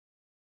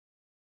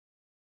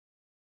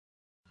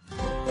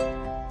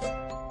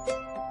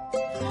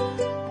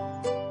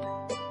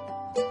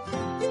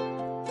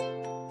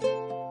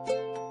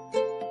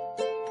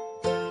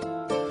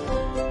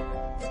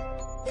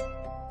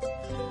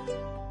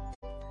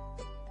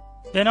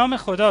به نام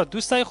خدا.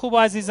 دوستای خوب و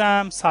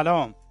عزیزم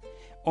سلام.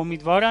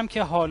 امیدوارم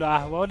که حال و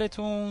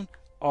احوالتون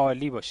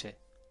عالی باشه.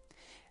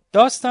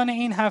 داستان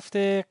این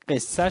هفته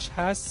قصهش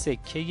هست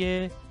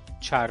سکه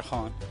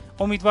چرخان.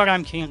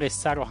 امیدوارم که این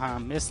قصه رو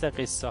هم مثل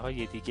قصه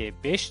های دیگه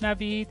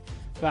بشنوید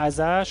و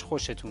ازش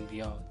خوشتون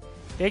بیاد.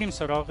 بریم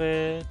سراغ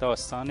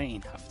داستان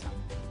این هفته.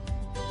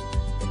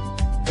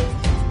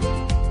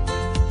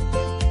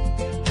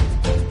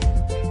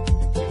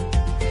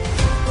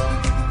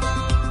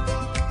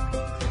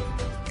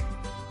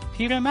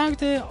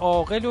 پیرمرد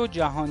عاقل و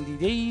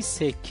جهاندیده‌ای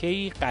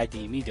سکه‌ای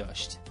قدیمی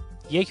داشت.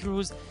 یک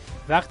روز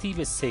وقتی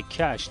به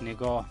سکه‌اش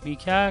نگاه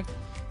می‌کرد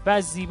و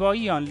از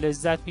زیبایی آن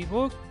لذت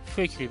می‌برد،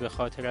 فکری به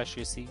خاطرش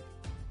رسید.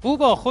 او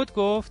با خود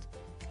گفت: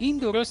 این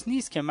درست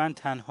نیست که من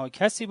تنها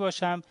کسی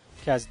باشم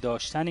که از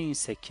داشتن این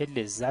سکه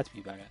لذت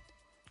می‌برد.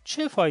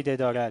 چه فایده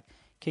دارد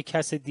که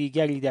کس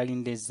دیگری در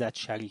این لذت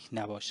شریک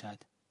نباشد؟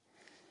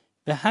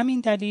 به همین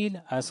دلیل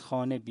از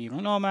خانه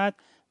بیرون آمد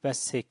و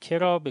سکه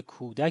را به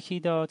کودکی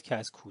داد که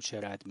از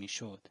کوچه رد می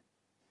شد.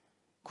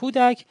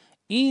 کودک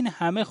این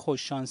همه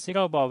خوششانسی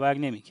را باور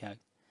نمی کرد.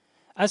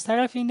 از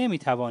طرفی نمی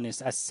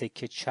توانست از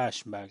سکه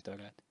چشم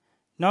بردارد.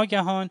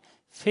 ناگهان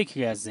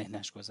فکری از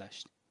ذهنش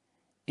گذشت.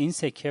 این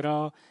سکه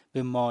را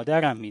به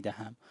مادرم می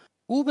دهم.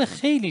 او به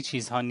خیلی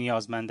چیزها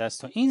نیازمند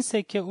است و این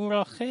سکه او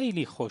را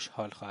خیلی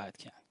خوشحال خواهد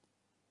کرد.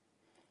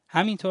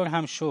 همینطور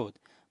هم شد.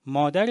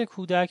 مادر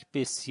کودک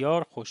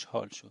بسیار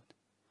خوشحال شد.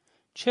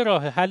 چه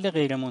راه حل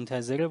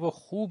غیرمنتظره و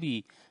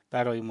خوبی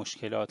برای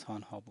مشکلات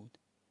آنها بود.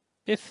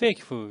 به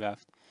فکر فرو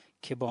رفت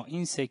که با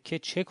این سکه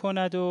چه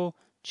کند و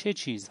چه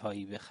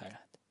چیزهایی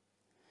بخرد.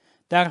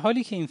 در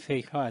حالی که این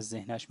فکرها از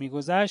ذهنش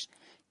می‌گذشت،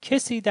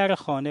 کسی در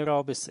خانه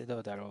را به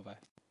صدا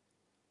درآورد.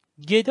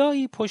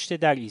 گدایی پشت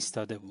در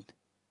ایستاده بود.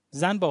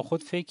 زن با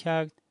خود فکر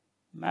کرد: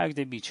 مرد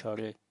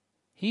بیچاره،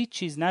 هیچ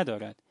چیز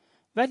ندارد،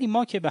 ولی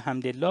ما که به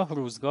حمدالله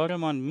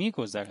روزگارمان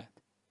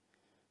می‌گذرد.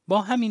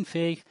 با همین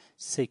فکر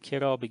سکه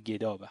را به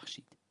گدا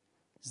بخشید.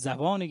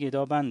 زبان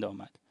گدا بند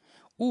آمد.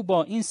 او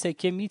با این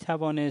سکه می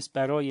توانست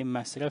برای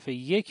مصرف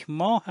 1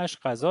 ماهش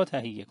غذا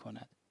تهیه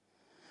کند.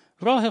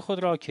 راه خود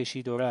را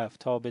کشید و رفت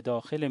تا به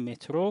داخل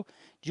مترو،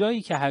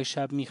 جایی که هر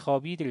شب می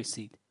خوابید،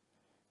 رسید.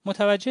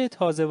 متوجه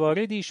تازه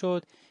واردی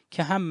شد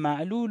که هم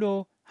معلول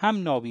و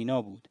هم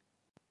نابینا بود.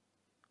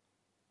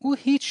 او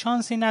هیچ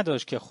شانسی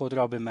نداشت که خود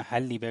را به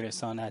محلی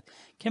برساند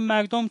که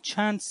مردم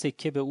چند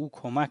سکه به او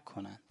کمک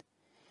کنند.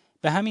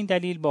 به همین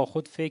دلیل با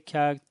خود فکر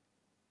کرد: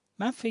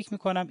 من فکر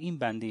میکنم این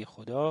بنده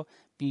خدا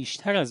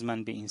بیشتر از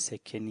من به این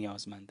سکه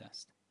نیازمند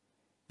است.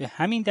 به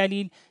همین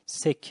دلیل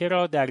سکه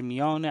را در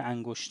میان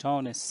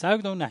انگشتان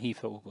سرد و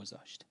نحیف او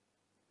گذاشت.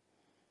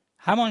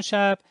 همان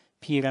شب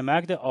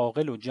پیرمرد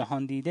عاقل و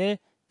جهاندیده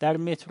در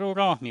مترو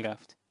راه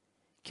میرفت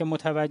که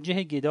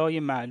متوجه گدای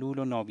معلول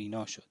و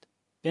نابینا شد.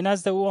 به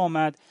نزد او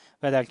آمد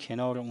و در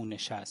کنار او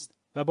نشست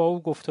و با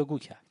او گفتگو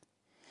کرد.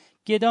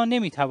 گدا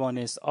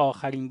نمیتوانست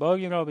آخرین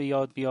باری را به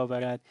یاد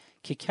بیاورد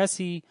که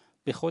کسی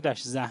به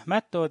خودش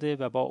زحمت داده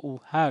و با او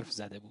حرف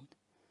زده بود.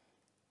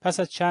 پس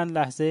از چند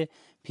لحظه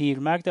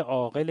پیرمرد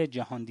عاقل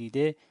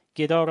جهاندیده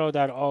گدا را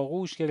در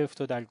آغوش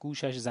گرفت و در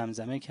گوشش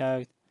زمزمه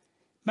کرد: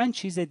 من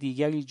چیز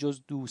دیگری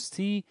جز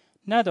دوستی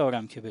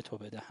ندارم که به تو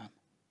بدهم.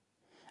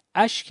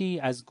 اشکی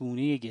از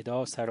گونه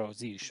گدا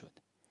سرازیر شد.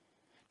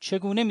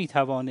 چگونه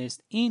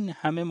میتوانست این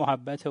همه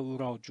محبت او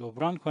را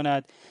جبران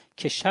کند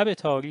که شب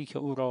تاریک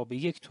او را به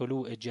یک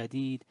طلوع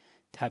جدید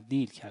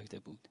تبدیل کرده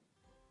بود؟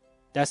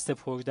 دست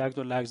پردرد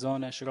و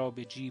لرزانش را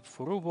به جیب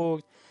فرو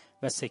برد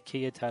و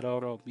سکه طلا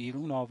را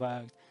بیرون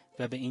آورد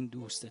و به این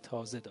دوست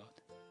تازه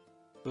داد.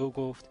 به او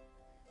گفت: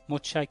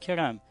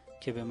 متشکرم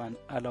که به من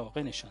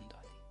علاقه نشان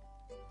داد.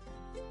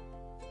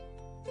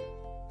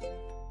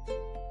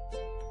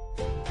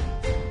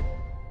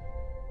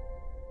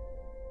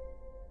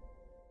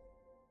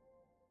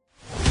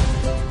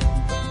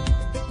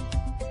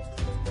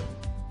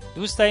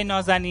 دوستای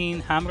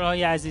نازنین،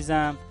 همراهای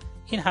عزیزم،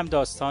 این هم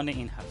داستان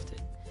این هفته.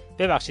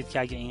 ببخشید که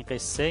اگه این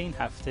قصه این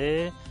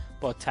هفته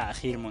با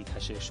تأخیر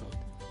منتشر شد.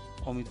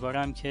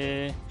 امیدوارم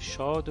که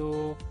شاد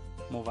و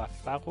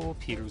موفق و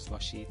پیروز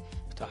باشید.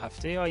 تا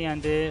هفته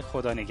آینده،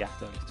 خدا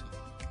نگهدارتون.